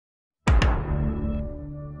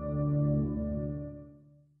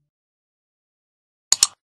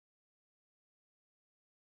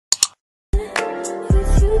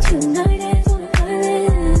Tonight is on an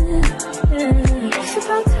island. It's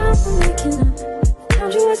about time for making up.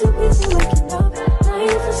 Found you wasn't with me waking up. Now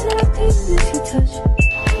you feel seductive and miss your touch.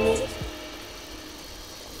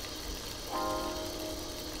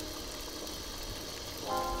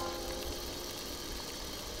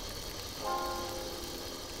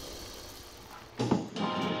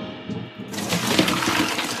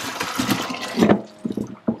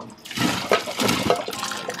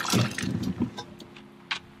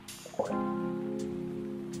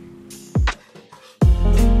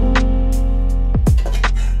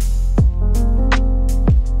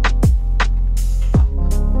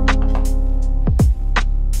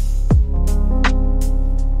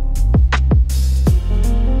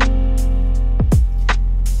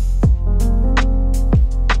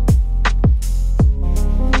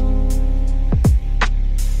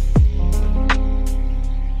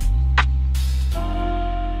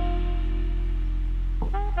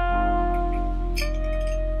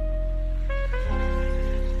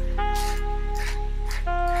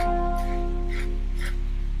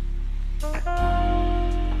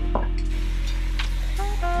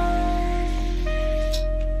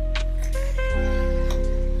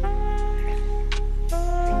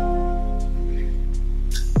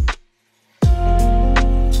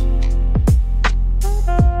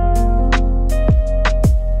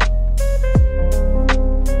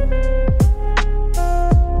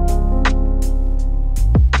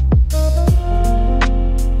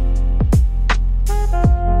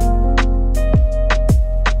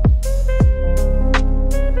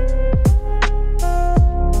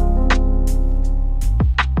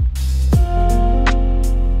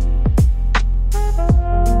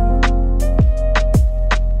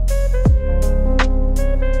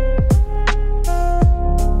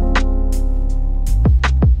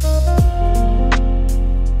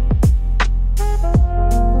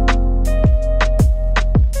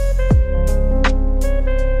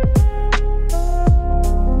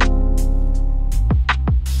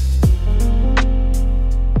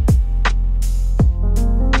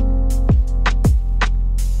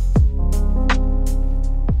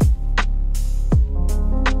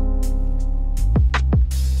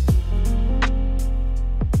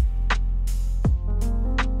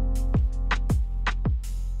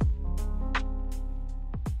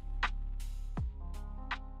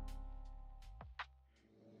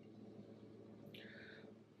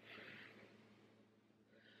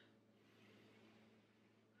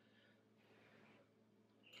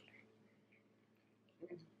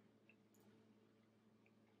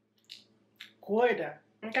 Good.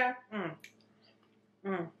 Okay.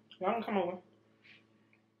 Y'all can come over.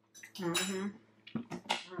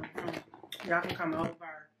 Y'all can come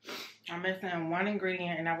over. I'm missing one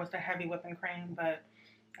ingredient, and that was the heavy whipping cream, but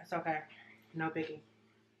that's okay. No biggie.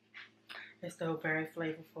 It's still very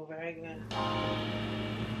flavorful, very good.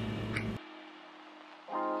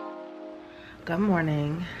 Good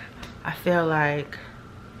morning. I feel like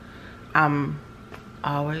I'm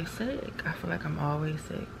always sick. I feel like I'm always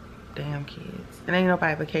sick. Damn kids. And ain't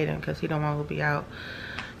nobody but Kaden, because he don't want to be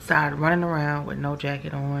outside running around with no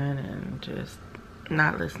jacket on and just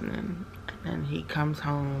not listening. And he comes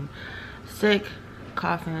home sick,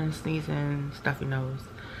 coughing, sneezing, stuffy nose.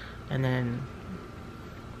 And then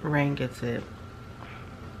Rain gets it.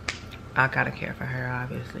 I gotta care for her,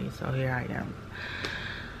 obviously. So here I am.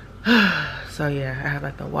 So yeah, I have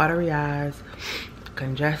like the watery eyes,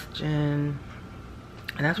 congestion,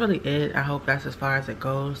 and that's really it. I hope that's as far as it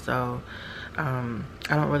goes. So I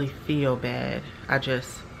don't really feel bad. I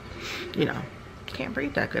just, you know, can't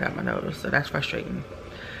breathe that good out my nose, so that's frustrating.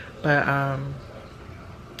 But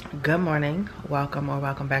good morning, welcome or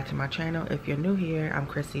welcome back to my channel. If you're new here, I'm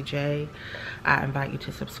CrissyJ. I invite you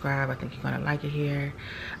to subscribe. I think you're gonna like it here.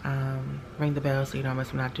 Ring the bell so you don't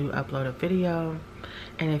miss when I do upload a video.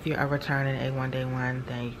 And if you're a returning A1 Day 1,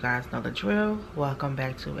 then you guys know the drill. Welcome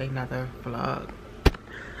back to another vlog.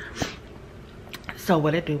 So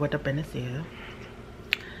what it do, what the business is.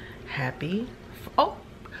 Happy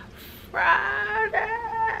Friday.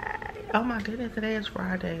 Oh my goodness, today is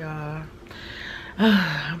Friday, y'all.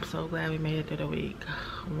 I'm so glad we made it through the week.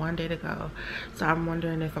 One day to go. So I'm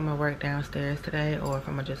wondering if I'm gonna work downstairs today or if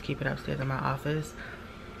I'm gonna just keep it upstairs in my office.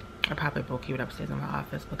 I probably will keep it upstairs in my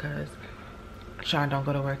office because Sean don't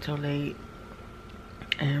go to work till late,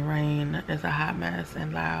 and Rain is a hot mess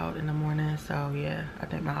and loud in the morning. So yeah, I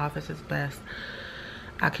think my office is best.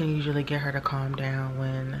 I can usually get her to calm down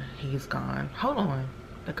when he's gone. Hold on,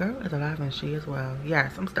 the girl is alive and she is well.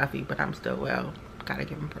 Yes, I'm stuffy, but I'm still well. Gotta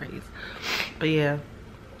give him praise. But yeah,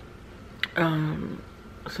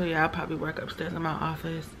 so yeah, I'll probably work upstairs in my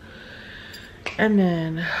office, And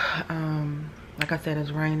then like I said, it's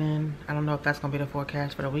raining. I don't know if that's gonna be the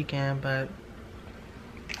forecast for the weekend, but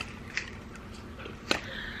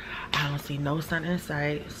I don't see no sun in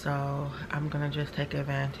sight, so I'm gonna just take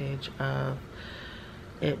advantage of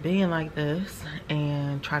it being like this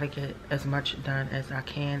and try to get as much done as I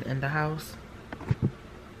can in the house.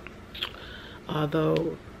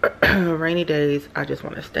 Although rainy days, I just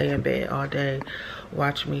want to stay in bed all day,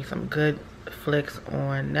 watch me some good flicks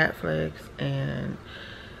on Netflix and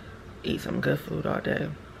eat some good food all day.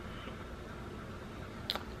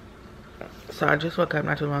 So I just woke up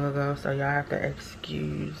not too long ago, so y'all have to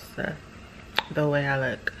excuse the way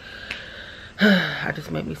I look. I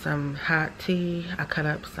just made me some hot tea. I cut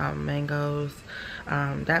up some mangoes.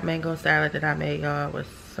 That mango salad that I made, y'all, was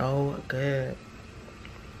so good.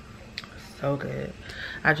 So good.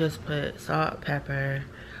 I just put salt, pepper,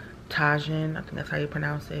 Tajin, I think that's how you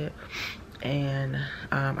pronounce it, and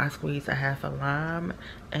I squeezed a half a lime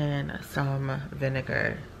and some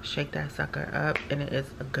vinegar. Shake that sucker up and it is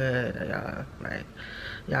good, y'all. Like,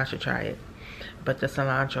 y'all should try it. But the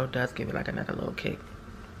cilantro does give it like another little kick.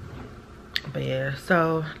 But yeah,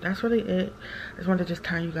 so that's really it. I just wanted to just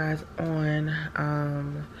turn you guys on.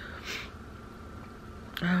 I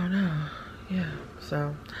don't know. Yeah,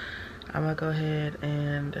 so I'm gonna go ahead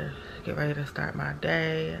and get ready to start my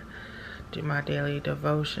day, do my daily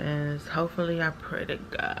devotions. Hopefully, I pray to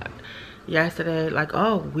God. Yesterday, like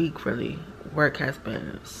all week really, work has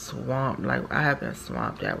been swamped. Like, I have been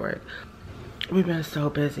swamped at work. We've been so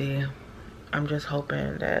busy. I'm just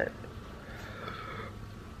hoping that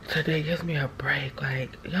today gives me a break.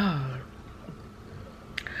 Like, y'all,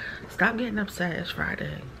 stop getting upset. It's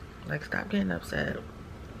Friday. Like, stop getting upset.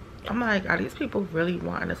 I'm like, are these people really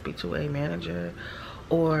wanting to speak to a manager,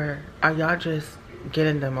 or are y'all just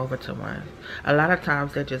getting them over to one? A lot of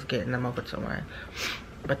times they're just getting them over to one,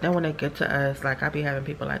 but then when they get to us, like, I be having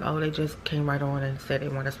people like, oh, they just came right on and said they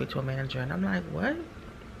want to speak to a manager, and I'm like, what?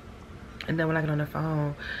 And then when I get on the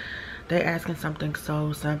phone, they asking something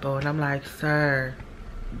so simple, and I'm like, sir,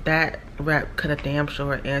 that rep could have damn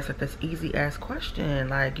sure answered this easy ass question.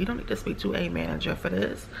 Like, you don't need to speak to a manager for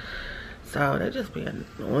this. So they just be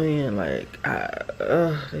annoying. Like,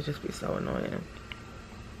 they just be so annoying.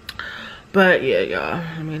 But yeah, y'all,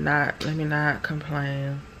 let me not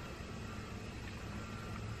complain.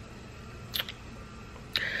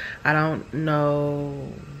 I don't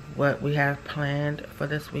know what we have planned for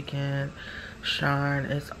this weekend. Sean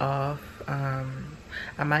is off.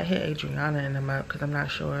 I might hit Adriana and them up because I'm not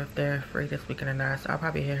sure if they're free this weekend or not. So I'll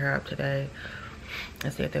probably hit her up today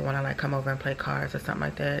and see if they want to like come over and play cards or something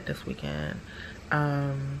like that this weekend.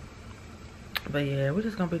 But yeah, we're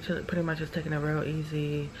just gonna be pretty much just taking it real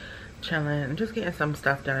easy, chilling, and just getting some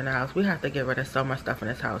stuff done in the house. We have to get rid of so much stuff in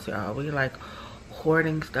this house, y'all. We like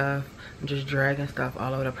hoarding stuff and just dragging stuff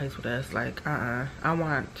all over the place with us. Like, I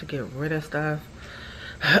want to get rid of stuff.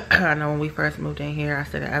 I know when we first moved in here, I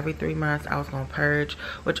said that every 3 months I was gonna purge,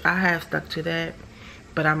 which I have stuck to that,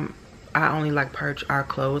 but I only like purge our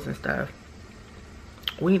clothes and stuff.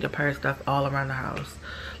 We need to purge stuff all around the house,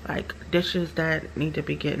 like dishes that need to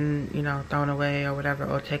be getting, you know, thrown away or whatever,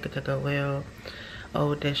 or take it to Goodwill.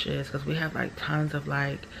 Old dishes, because we have like tons of,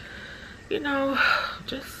 like, you know,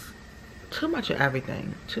 just too much of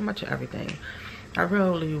everything. I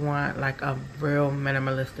really want like a real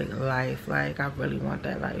minimalistic life. Like, I really want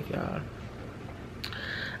that life, y'all.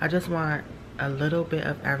 I just want a little bit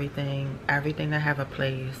of everything to have a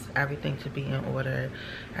place, everything to be in order,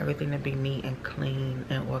 everything to be neat and clean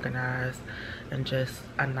and organized, and just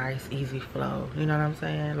a nice easy flow. You know what I'm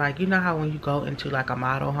saying? Like, you know how when you go into like a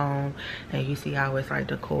model home and you see how it's like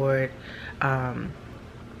decored,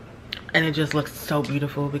 and it just looks so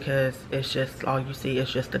beautiful because it's just, all you see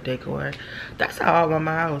is just the decor. That's how I want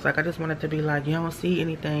my house. Like, I just want it to be like, you don't see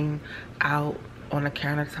anything out on the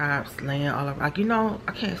countertops laying all over. Like, you know,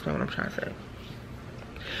 I can't explain what I'm trying to say.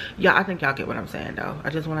 Yeah, I think y'all get what I'm saying though. I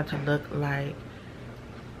just want it to look like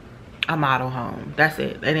a model home. That's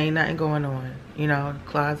it. It ain't nothing going on. You know,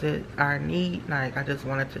 closets are neat. Like, I just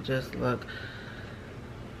want it to just look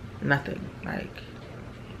nothing. Like,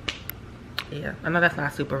 yeah, I know that's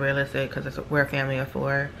not super realistic because we're a family of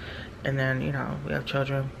 4, and then, you know, we have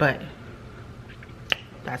children, but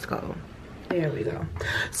that's cool. There we go.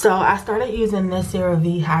 So I started using this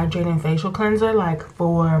CeraV hydrating facial cleanser like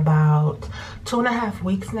for about 2.5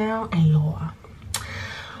 weeks now, and y'all,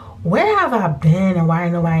 where have I been and why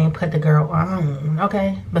nobody ain't put the girl on?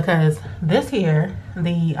 Okay, because this here,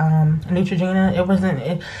 the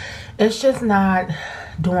Neutrogena, it's just not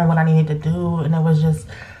doing what I needed to do, and it was just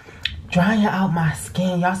drying out my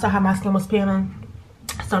skin. Y'all saw how my skin was peeling?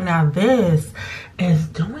 So now this is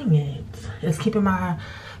doing it. is keeping my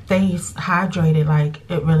face hydrated. Like,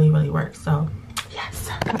 it really works. So yes,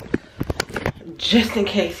 just in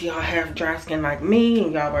case y'all have dry skin like me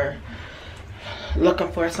and y'all were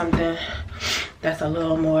looking for something that's a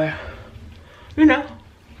little more, you know,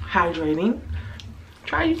 hydrating,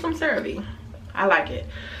 try use some CeraV. I like it.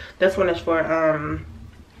 This one is for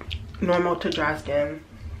normal to dry skin.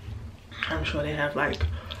 I'm sure they have like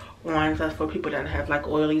ones that's for people that have like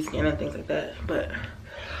oily skin and things like that, but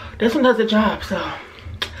this one does the job. So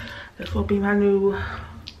this will be my new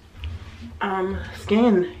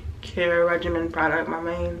skin care regimen product, my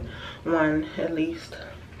main one at least.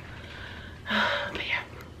 But yeah,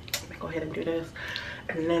 let me go ahead and do this,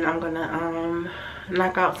 and then I'm gonna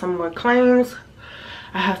knock out some more claims.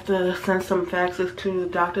 I have to send some faxes to the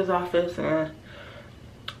doctor's office and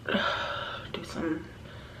do some,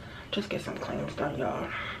 just get some claims done, y'all.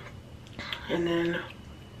 And then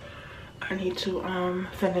I need to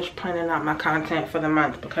finish planning out my content for the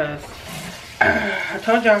month, because I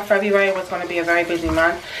told y'all February was going to be a very busy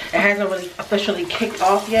month. It hasn't really officially kicked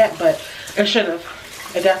off yet, but it should have.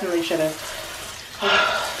 It definitely should have.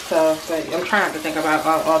 So I'm trying not to think about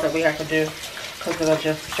all that we have to do, because it'll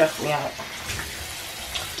just stress me out.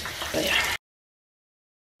 But yeah.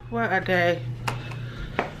 What a day.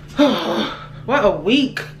 What a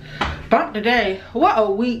week. Bump the day. What a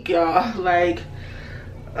week, y'all. Like,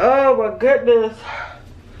 oh my goodness.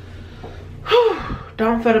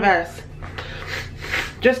 Don't feel the best.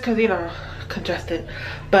 Just because, you know, congested.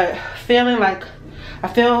 But feeling like I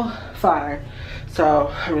feel fine.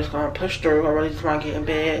 So I'm just going to push through. I really just want to get in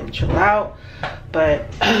bed and chill out. But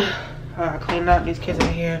clean up. These kids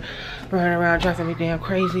over here running around driving me damn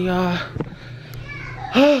crazy, y'all.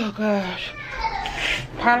 Oh gosh.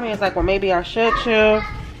 Part of me is like, well, maybe I should chill,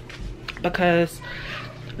 because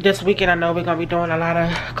this weekend I know we're gonna be doing a lot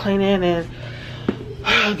of cleaning and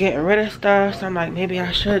getting rid of stuff. So I'm like, maybe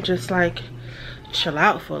I should just like chill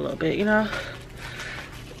out for a little bit, you know.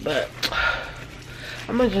 But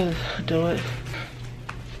I'm gonna just do it.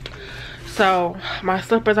 So my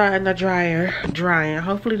slippers are in the dryer drying.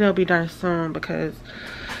 Hopefully they'll be done soon, because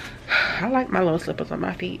I like my little slippers on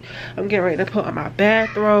my feet. I'm getting ready to put on my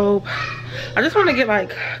bathrobe. I just want to get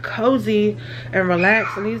like cozy and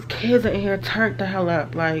relaxed, and these kids in here turned the hell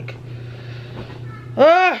up. Like,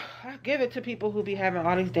 I give it to people who be having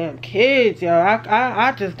all these damn kids, yo.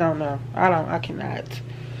 I just don't know. I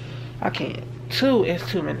can't. 2 is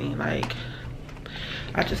too many. Like,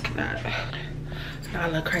 I just cannot. I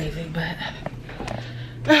look crazy, but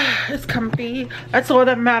it's comfy. That's all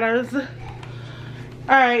that matters.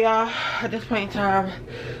 Alright, y'all, at this point in time,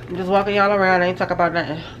 I'm just walking y'all around. I ain't talking about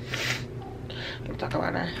nothing.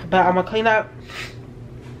 But I'm gonna clean up,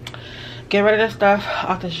 get rid of this stuff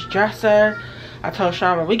off this dresser. I told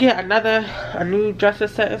Sean, when we get a new dresser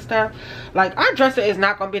set and stuff, like, our dresser is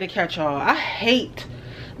not gonna be the catch-all. I hate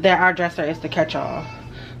that our dresser is the catch-all.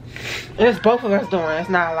 It's both of us doing it. It's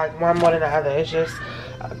not like one more than the other. It's just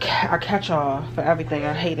a catch-all for everything.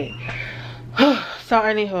 I hate it. So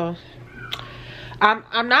anywho,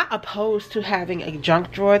 I'm not opposed to having a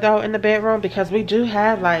junk drawer though in the bedroom, because we do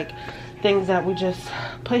have like things that we just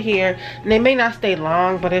put here, and they may not stay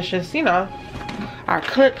long, but it's just, you know, our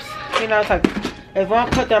clips, you know. It's like, if we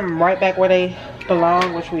don't put them right back where they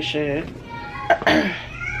belong, which we should, then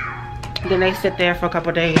they sit there for a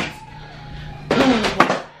couple days.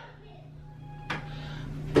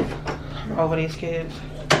 I'm over these kids.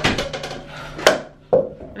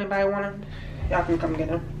 Anybody want them? Y'all can come get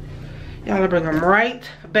them. Y'all will bring them right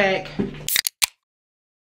back.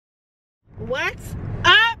 What's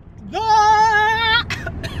up, y'all?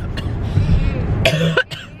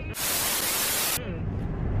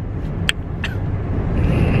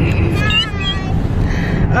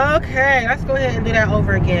 Okay, let's go ahead and do that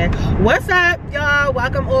over again. What's up, y'all?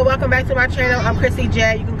 Welcome back to my channel. I'm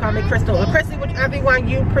CrissyJ. You can call me Crystal or Crissy, whichever one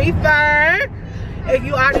you prefer. If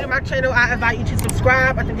you are new to my channel, I invite you to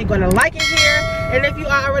subscribe. I think you're gonna like it here. And if you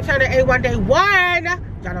are a returner, A1 Day 1,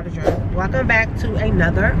 y'all know the drill. Welcome back to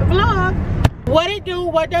another vlog. What it do?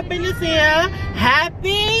 What the business here?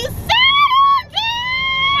 Happy Saturday!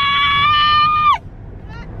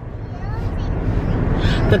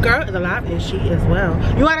 The girl is alive, and she as well.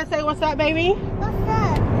 You wanna say what's up, baby? What's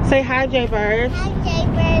up? Say hi, Jaybird. Hi,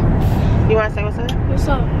 Jaybird. You wanna say what's up? What's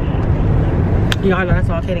up? Y'all know that's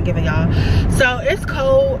all Kaden giving y'all. So it's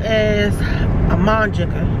cold as a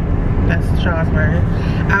manjika. That's Sean's word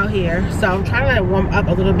out here. So I'm trying to warm up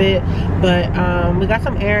a little bit, but we got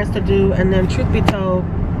some errands to do, and then truth be told,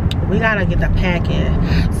 we gotta get the pack in.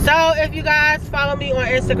 So if you guys follow me on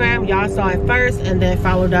Instagram, y'all saw it first, and then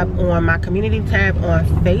followed up on my community tab on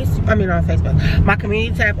Facebook, my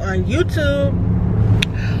community tab on YouTube.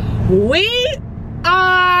 We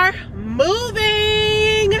are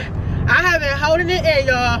moving. I have been holding it in,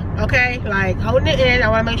 y'all, okay? Like, holding it in. I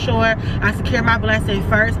want to make sure I secure my blessing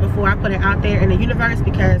first before I put it out there in the universe,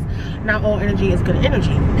 because not all energy is good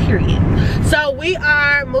energy, period. So we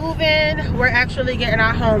are moving. We're actually getting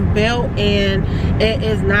our home built, and it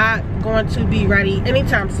is not going to be ready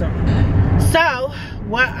anytime soon. So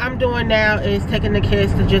what I'm doing now is taking the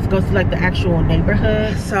kids to just go to like the actual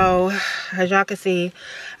neighborhood. So as y'all can see,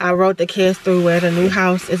 I rode the kids through where the new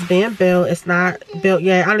house is being built. It's not built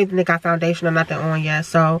yet. I don't even think got foundation or nothing on yet.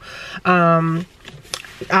 So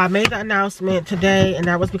I made the announcement today, and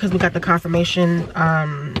that was because we got the confirmation,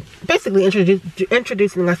 basically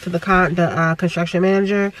introducing us to the construction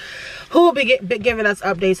manager, who will be giving us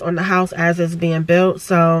updates on the house as it's being built.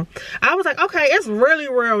 So I was like, okay, it's really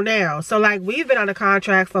real now. So like, we've been on a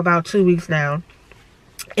contract for about 2 weeks now,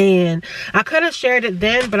 and I could have shared it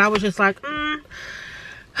then, but I was just like,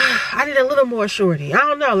 I need a little more surety. I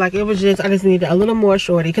don't know, like, it was just, I just needed a little more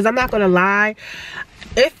surety, because I'm not gonna lie,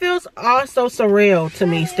 it feels also surreal to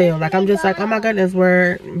me still. Like, I'm just like, oh my goodness,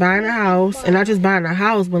 we're buying a house, and not just buying a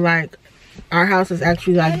house, but like, our house is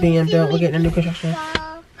actually like being built. We're getting a new construction.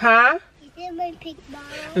 Huh? You did my pink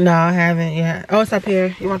bottle? No, I haven't yet. Oh, it's up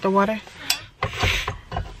here. You want the water?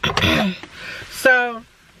 So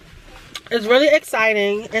it's really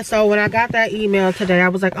exciting. And so when I got that email today, I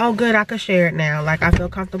was like, oh good, I could share it now. Like, I feel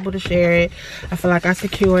comfortable to share it. I feel like I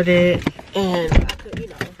secured it, and I could, you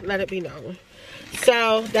know, let it be known.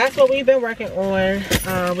 So that's what we've been working on,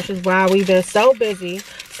 which is why we've been so busy.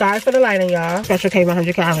 Sorry for the lighting, y'all. Special K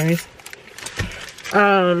 100 calories.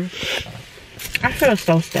 I feel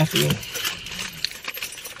so stuffy.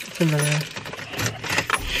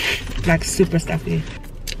 Like, super stuffy.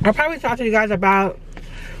 I'll probably talk to you guys about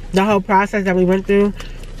the whole process that we went through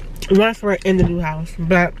once we're in the new house.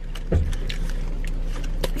 But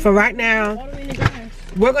for right now,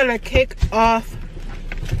 we're gonna kick off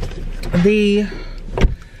the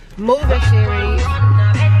moving series.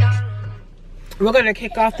 We're gonna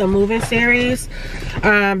kick off the moving series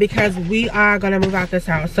because we are gonna move out this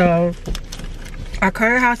house. So our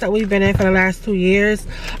current house that we've been in for the last 2 years,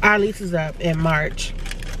 our lease is up in March,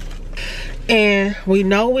 and we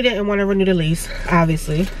know we didn't want to renew the lease,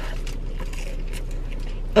 obviously.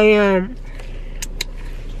 And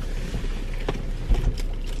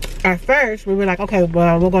at first we were like, okay,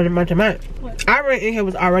 well, we're going to month to month. Our rent in here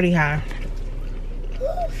was already high.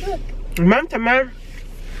 Month to month,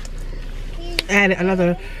 added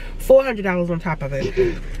another $400 on top of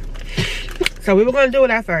it. So we were going to do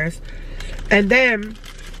it at first, and then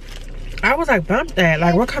I was like, bump that.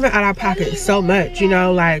 Like, we're coming out of our pocket so much, you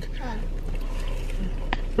know, like,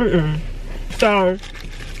 So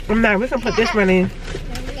I'm like, we can put this money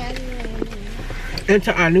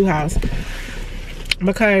into our new house,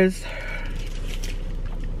 because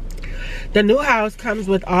the new house comes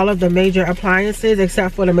with all of the major appliances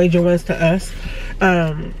except for the major ones to us.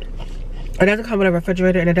 It doesn't come with a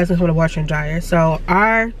refrigerator, and it doesn't come with a washer and dryer. So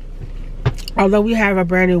although we have a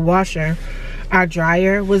brand new washer, our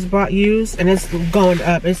dryer was used, and it's going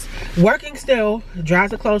up. It's working still,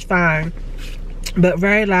 dries the clothes fine, but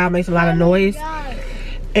very loud, makes a lot of noise.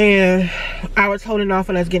 And I was holding off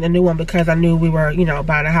on us getting a new one because I knew we were, you know,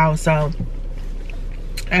 buying a house. So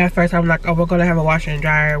at first I was like, oh, we're gonna have a washer and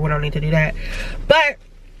dryer, we don't need to do that. But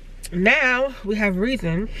now we have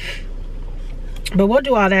reason. But we'll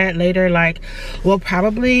do all that later. Like, we'll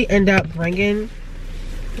probably end up bringing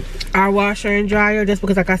our washer and dryer, just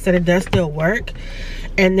because, like I said, it does still work.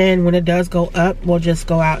 And then when it does go up, we'll just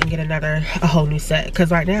go out and get a whole new set.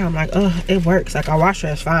 Because right now I'm like, oh, it works. Like, our washer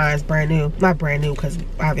is fine, it's brand new. Not brand new, because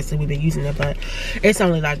obviously we've been using it, but it's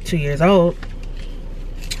only like 2 years old.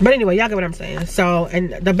 But anyway, y'all get what I'm saying. So,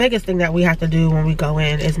 and the biggest thing that we have to do when we go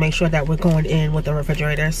in is make sure that we're going in with the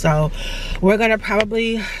refrigerator. So we're gonna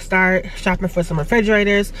probably start shopping for some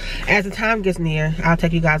refrigerators as the time gets near. I'll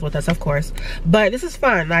take you guys with us, of course. But this is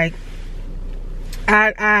fun. Like,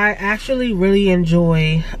 I actually really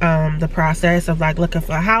enjoy the process of like looking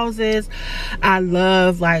for houses. I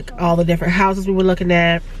love like all the different houses we were looking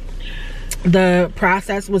at. The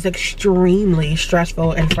process was extremely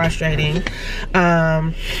stressful and frustrating,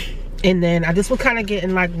 and then I just was kind of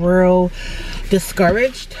getting like real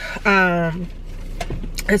discouraged, and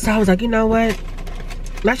so I was like, you know what,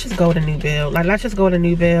 let's just go with a new build. Like, let's just go with a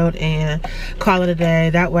new build and call it a day.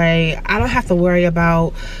 That way I don't have to worry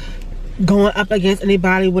about going up against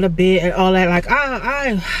anybody with a bid and all that. Like,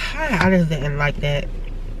 I just didn't like that.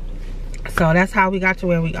 So that's how we got to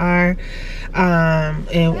where we are.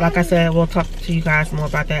 And like I said, we'll talk to you guys more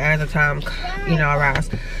about that as the time, you know, arrives.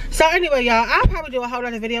 So anyway, y'all, I'll probably do a whole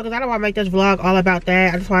other video because I don't want to make this vlog all about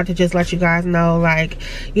that. I just wanted to just let you guys know, like,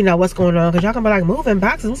 you know, what's going on, because y'all gonna be like, moving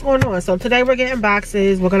boxes, what's going on? So today we're getting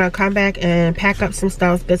boxes. We're gonna come back and pack up some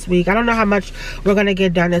stuff this week. I don't know how much we're gonna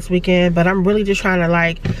get done this weekend, but I'm really just trying to,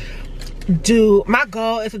 like, my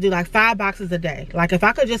goal is to do like 5 boxes a day. Like, if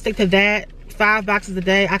I could just stick to that, 5 boxes a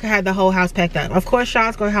day, I could have the whole house packed up. Of course,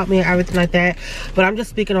 Sean's gonna help me and everything like that, but I'm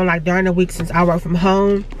just speaking on, like, during the week, since I work from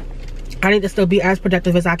home, I need to still be as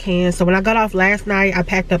productive as I can. So when I got off last night, I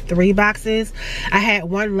packed up 3 boxes. I had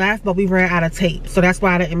 1 left, but we ran out of tape, so that's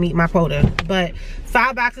why I didn't meet my quota. But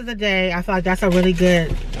 5 boxes a day, I feel like that's a really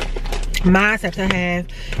good mindset to have,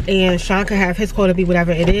 and Sean can have his quota be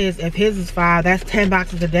whatever it is. If his is 5, that's 10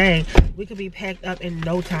 boxes a day. We could be packed up in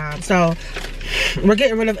no time. So we're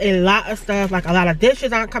getting rid of a lot of stuff. Like, a lot of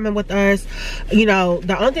dishes aren't coming with us. You know,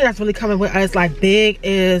 the only thing that's really coming with us, like, big,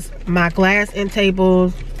 is my glass end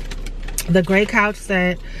tables, the gray couch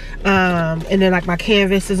set, and then, like, my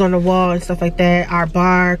canvases on the wall and stuff like that, our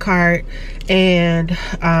bar cart, and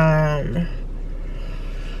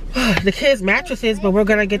the kids' mattresses. But we're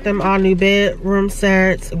gonna get them all new bedroom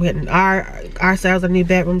sets. We're getting ourselves a new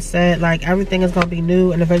bedroom set. Like, everything is gonna be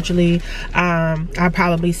new, and eventually I'll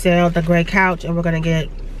probably sell the gray couch and we're gonna get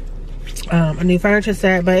a new furniture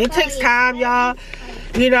set. But it takes time, y'all,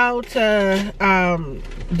 you know, to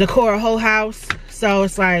decor a whole house. So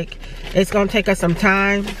it's like, it's gonna take us some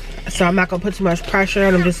time. So I'm not gonna put too much pressure,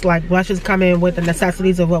 and I'm just like, let's just come in with the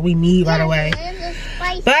necessities of what we need right away.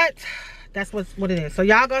 But that's what it is. So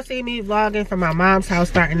y'all gonna see me vlogging from my mom's house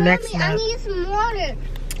starting next month. I need some water.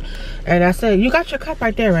 And that's it. You got your cup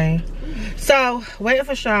right there, Rain. So waiting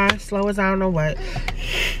for Sean, slow as I don't know what.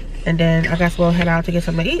 And then I guess we'll head out to get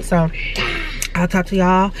something to eat. So I'll talk to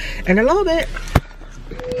y'all in a little bit.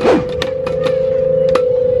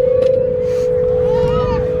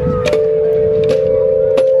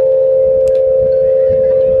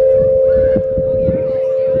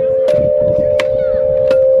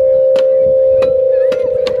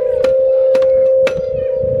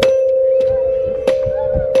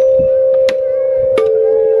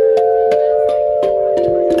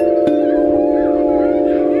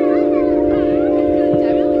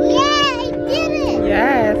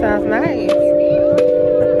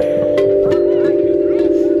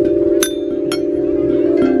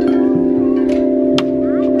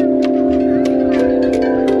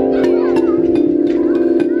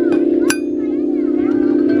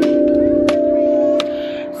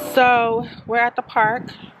 So we're at the park,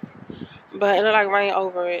 but it look like rain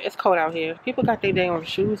over it. It's cold out here. People got their damn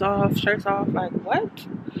shoes off, shirts off. Like, what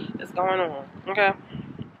is going on? Okay.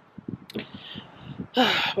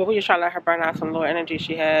 But we just try to let her burn out some little energy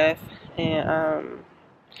she has. And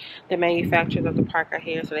the manufacturers of the park are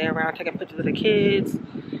here, so they're around taking pictures of the kids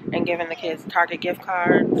and giving the kids Target gift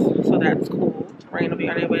cards. So that's cool. Rain will be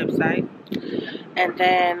on their website. And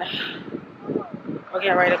then we're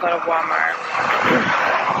getting ready to go to Walmart.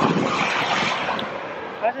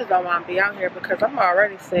 I just don't want to be out here because I'm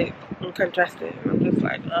already sick and congested. I'm just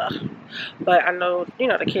like, ugh. But I know, you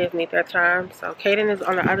know, the kids need their time. So Kaden is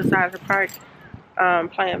on the other side of the park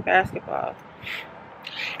playing basketball.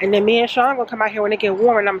 And then me and Sean gonna come out here when it get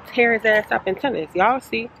warm, and I'm tear his ass up in tennis. Y'all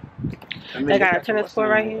see? They got a tennis court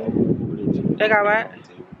right here. They got what?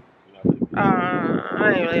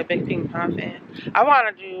 I ain't really a big ping pong fan. I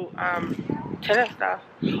want to do tennis stuff.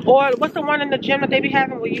 Or what's the one in the gym that they be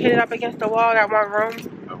having where you hit it up against the wall, that one room?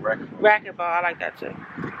 Racquetball. I like that too.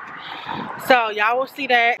 So y'all will see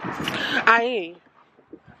that.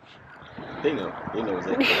 They know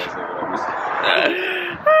exactly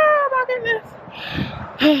oh my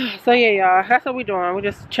goodness. So yeah, y'all, that's what we're doing. We're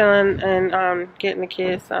just chilling and getting the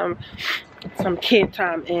kids some kid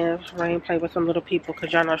time in. Rain play with some little people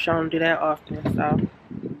because y'all know Sean don't do that often. So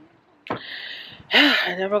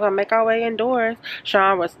and then we're gonna make our way indoors.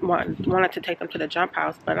 Sean wanted to take them to the jump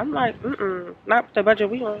house, but I'm like, not the budget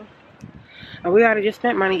we on. And we already just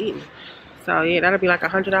spent money eating. So yeah, that'll be like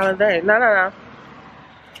 $100 a day. No.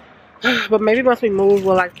 But maybe once we move,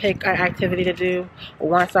 we'll like pick an activity to do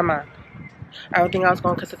once a month. Everything else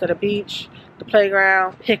gonna consist of the beach, the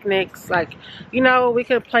playground, picnics. Like, you know, we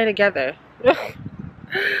could play together. We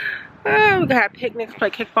could have picnics, play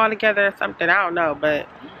kickball together or something. I don't know, but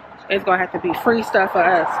it's gonna have to be free stuff for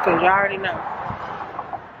us because y'all already know.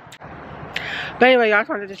 But anyway, y'all, I just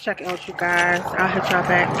wanted to just check in with you guys. I'll hit y'all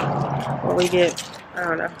back when we get, I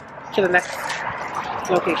don't know, to the next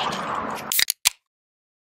location.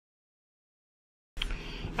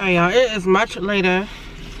 Alright, y'all, it is much later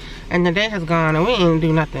And the day has gone and we ain't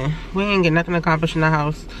do nothing. We ain't get nothing accomplished in the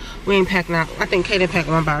house. We ain't packed out. I think Kaden packed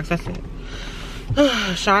 1 box. That's it.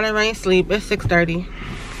 Sean and Rain sleep. It's 6:30.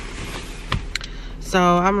 So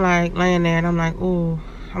I'm like laying there and I'm like, ooh,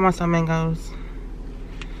 I want some mangoes.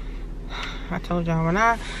 I told y'all when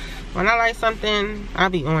I like something, I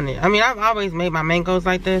be on it. I mean, I've always made my mangoes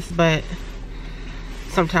like this, but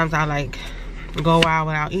sometimes I like go a while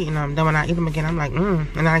without eating them. Then when I eat them again, I'm like, and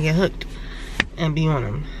then I get hooked and be on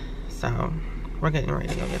them. So we're getting ready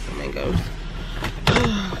to go get some mangoes.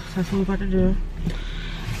 That's what we're about to do.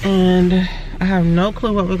 And I have no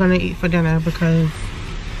clue what we're gonna eat for dinner because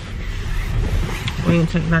we didn't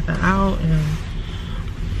take nothing out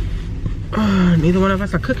and neither one of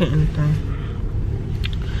us are cooking anything.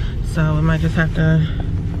 So we might just have to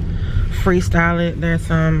freestyle it. There's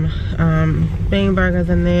some bean burgers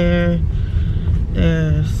in there.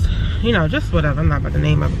 There's, you know, just whatever. I'm not about to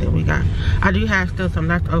name everything we got. I do have still some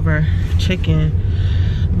leftover chicken,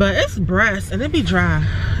 but it's breast and it be dry.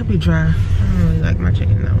 It be dry. I don't really like my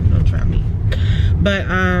chicken. No, don't try me. But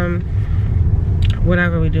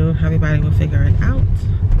whatever we do, everybody will figure it out.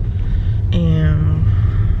 And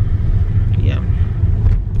yeah,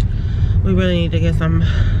 we really need to get some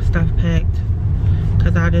stuff packed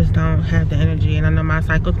because I just don't have the energy, and I know my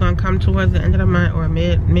cycle's gonna come towards the end of the month or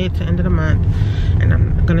mid to end of the month, and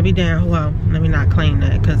I'm gonna be down. Well, let me not claim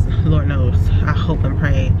that because Lord knows, I hope and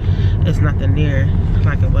pray it's nothing near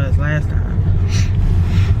like it was last time.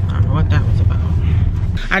 I don't know what that was about.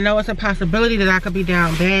 I know it's a possibility that I could be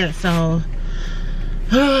down bad, so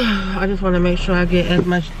I just want to make sure I get as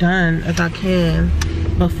much done as I can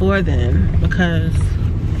before then, because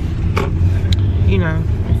you know,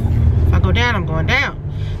 if I go down, I'm going down,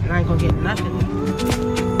 and I ain't gonna get nothing.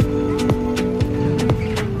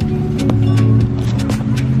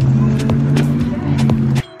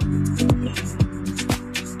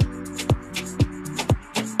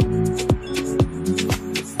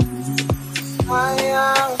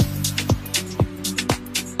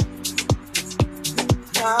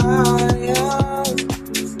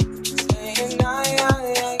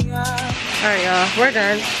 Alright, y'all, we're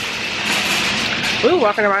done. We were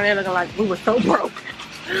walking around there looking like we were so broke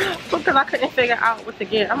because I couldn't figure out what to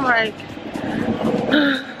get. I'm like,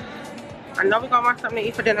 I know we're gonna want something to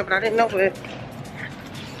eat for dinner, but I didn't know what.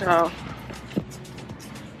 So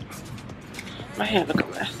my hair look a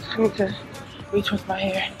mess. I need to retwist my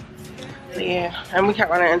hair. Yeah, and we kept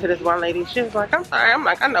running into this one lady. She was like, I'm sorry. I'm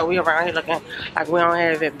like, I know we around here looking like we don't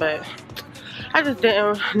have it, but I just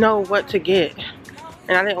didn't know what to get.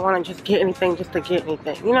 And I didn't want to just get anything just to get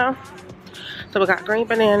anything, you know? So we got green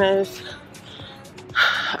bananas,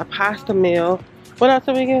 a pasta meal. What else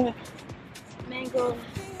did we get?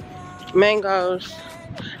 Mangoes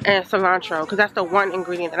and cilantro, because that's the one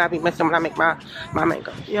ingredient that I be missing when I make my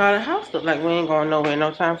mangoes. Y'all, the house look like we ain't going nowhere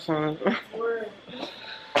no time soon.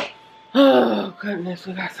 Oh goodness,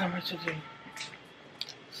 we got so much to do.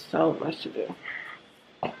 So much to do.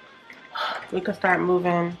 We could start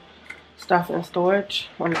moving stuff in storage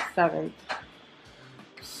on the 7th.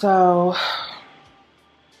 So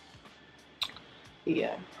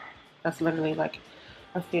yeah, that's literally like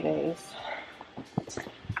a few days.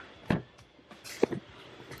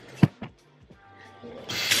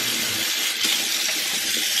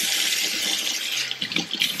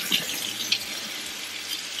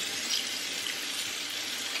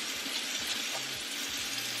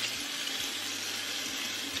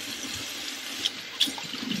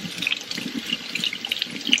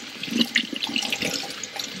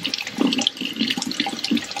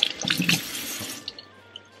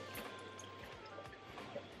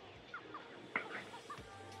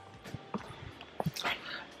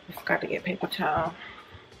 Got to get paper towel.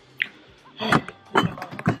 Put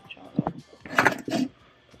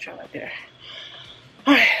y'all right there.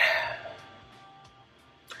 Alright.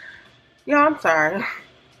 Yeah, I'm sorry.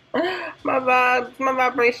 My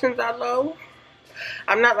vibrations are low.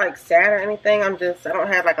 I'm not like sad or anything. I don't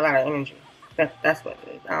have like a lot of energy. That's what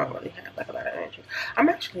it is. I don't really have like a lot of energy. I'm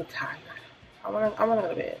actually tired. I wanna go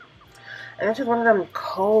to bed. And it's just one of them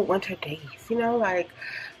cold winter days, you know, like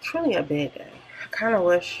it's really a bad day. I kinda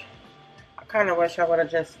wish I would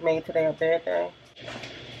have just made today a bad day.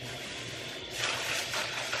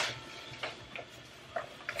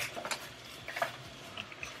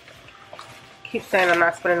 Keep saying I'm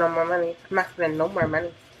not spending no more money. I'm not spending no more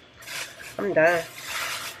money. I'm done.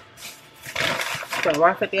 Spent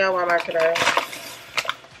 $150 at Walmart today.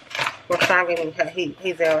 Well, Sean gave me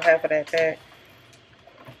he's out half of that bag.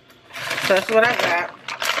 So that's what I got.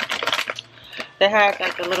 They had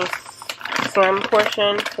like the little slim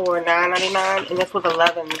portion for $9.99, and this was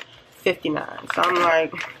 $11.59. So I'm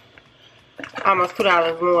like, almost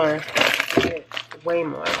 $2 more. Way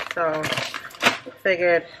more. So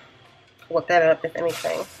figured whip that up if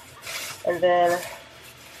anything. And then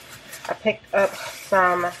I picked up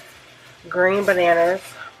some green bananas.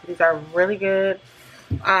 These are really good.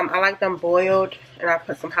 I like them boiled, and I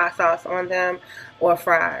put some hot sauce on them, or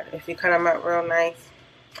fried. If you cut them up real nice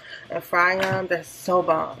and fry them, they're so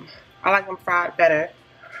bomb. I like them fried better,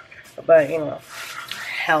 but you know,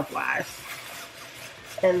 health wise.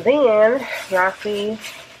 And then y'all see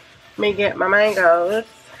me get my mangoes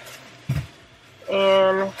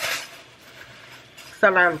and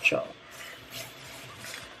cilantro.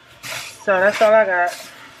 So that's all I got.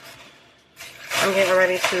 I'm getting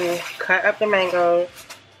ready to cut up the mangoes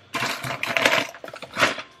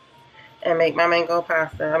and make my mango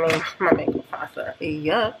pasta. I mean, my mango pasta.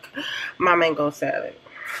 Yuck. My mango salad.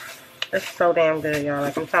 It's so damn good, y'all.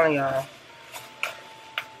 Like I'm telling y'all.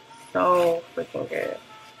 So freaking good.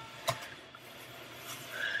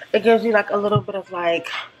 It gives you like a little bit of like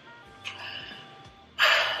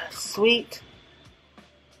sweet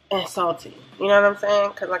and salty. You know what I'm saying?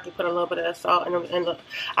 Because like you put a little bit of salt in the,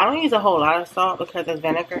 I don't use a whole lot of salt because there's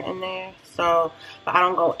vinegar in there. So, but I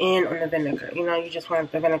don't go in on the vinegar. You know, you just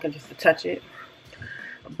want the vinegar just to touch it.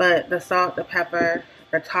 But the salt, the pepper,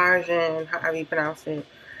 the tarragon, however you pronounce it,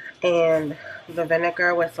 and the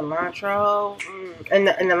vinegar with cilantro, and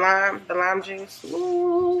the lime juice.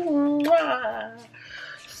 Ooh,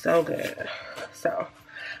 so good. So,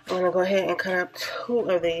 I'm going to go ahead and cut up 2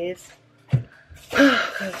 of these.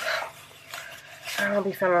 Because I don't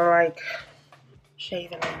be feeling like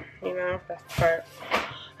shaving them, you know? That's the part.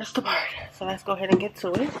 That's the part. So let's go ahead and get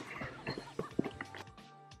to it.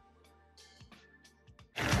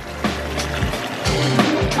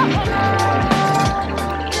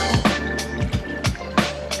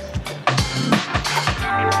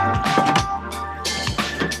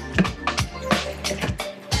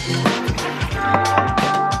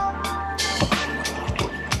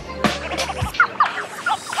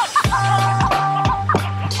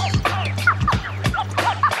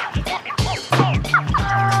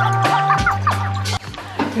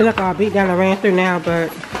 I feel like I'll beat down the ran through now, but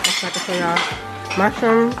I'm about to show y'all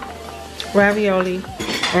mushroom, ravioli,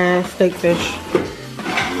 and steak fish.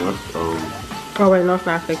 Oh wait, no, it's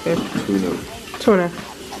not steak fish. Tuna.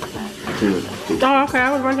 Oh, okay.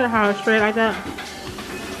 I was wondering how it's straight like that.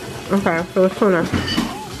 Okay, so it's tuna.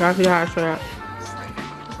 Y'all see how it's straight out.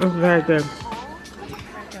 It's very good.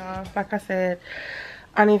 Y'all, like I said,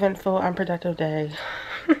 uneventful, unproductive day.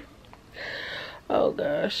 Oh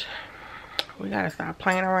gosh. We gotta stop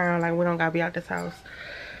playing around like we don't gotta be out this house.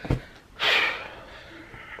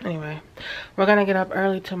 Anyway, we're gonna get up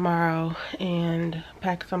early tomorrow and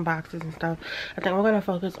pack some boxes and stuff. I think we're gonna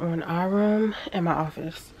focus on our room and my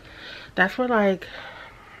office. That's where like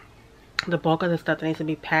the bulk of the stuff that needs to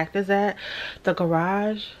be packed is at. The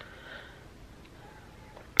garage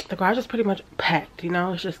is pretty much packed, you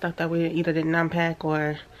know. It's just stuff that we either didn't unpack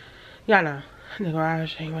or, y'all know, the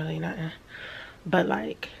garage ain't really nothing. But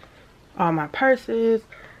like all my purses,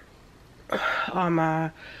 all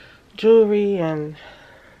my jewelry and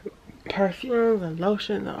perfumes and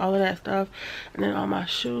lotions and all of that stuff, and then all my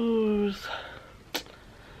shoes.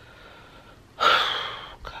 God,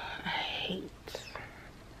 I hate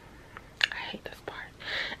this part.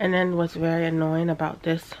 And then what's very annoying about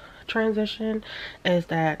this transition is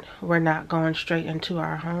that we're not going straight into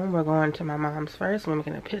our home. We're going to my mom's first. We're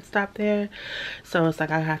making a pit stop there, so it's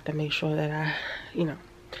like I have to make sure that I, you know,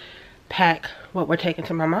 pack what we're taking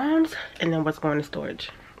to my mom's and then what's going to storage.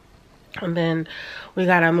 And then we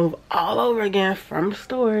gotta move all over again from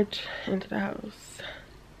storage into the house.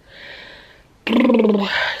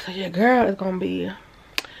 So your girl is gonna be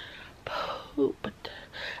pooped.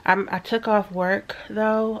 I took off work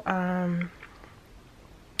though.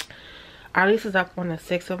 Our lease is up on the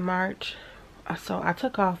 6th of March. So I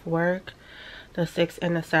took off work the 6th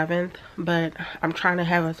and the 7th, but I'm trying to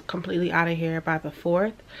have us completely out of here by the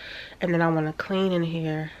 4th, and then I want to clean in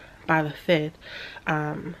here by the 5th.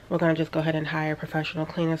 We're gonna just go ahead and hire professional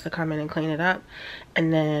cleaners to come in and clean it up,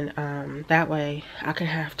 and then that way I can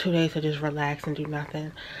have 2 days to just relax and do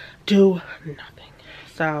nothing.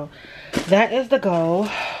 So that is the goal.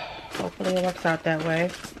 Hopefully it works out that way.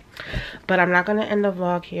 But I'm not gonna end the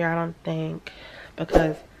vlog here, I don't think,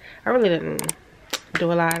 because I really didn't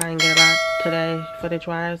do a lot. I didn't get a lot today footage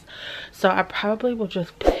wise, so I probably will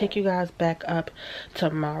just pick you guys back up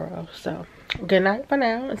tomorrow. So good night for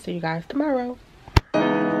now, and see you guys tomorrow.